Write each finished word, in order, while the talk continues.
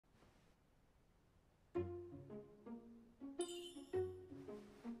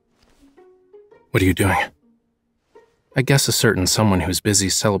What are you doing? I guess a certain someone who's busy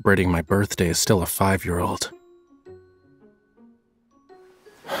celebrating my birthday is still a 5-year-old.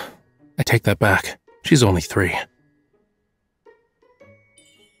 I take that back. She's only 3.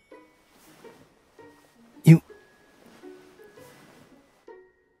 You...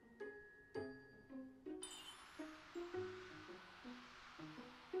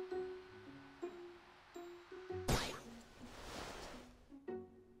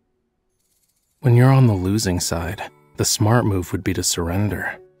 When you're on the losing side, the smart move would be to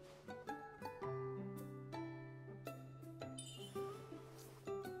surrender.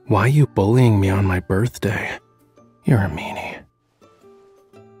 Why are you bullying me on my birthday? You're a meanie.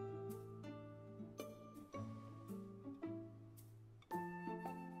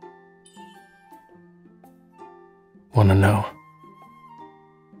 Wanna know?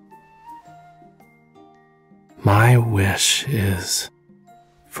 My wish is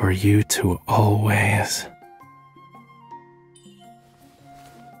for you to always...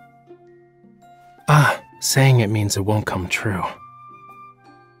 saying it means it won't come true.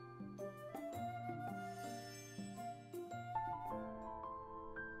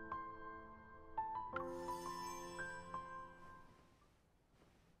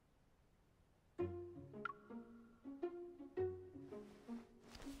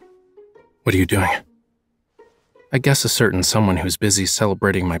 What are you doing? I guess a certain someone who's busy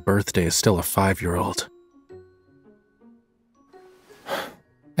celebrating my birthday is still a 5-year-old.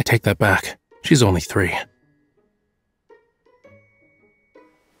 I take that back. She's only 3.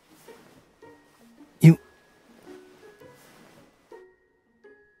 You...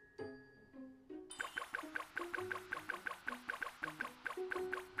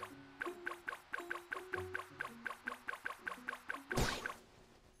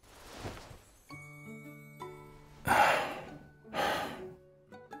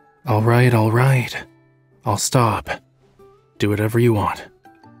 All right. I'll stop. Do whatever you want.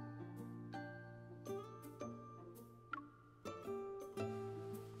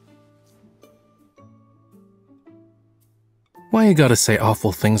 Why you gotta say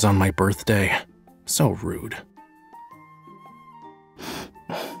awful things on my birthday? So rude.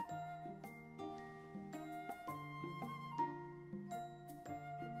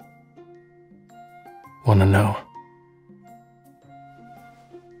 Wanna know?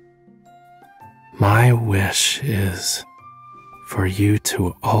 My wish is for you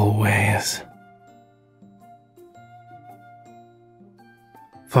to always...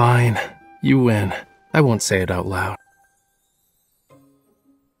 Fine, you win. I won't say it out loud.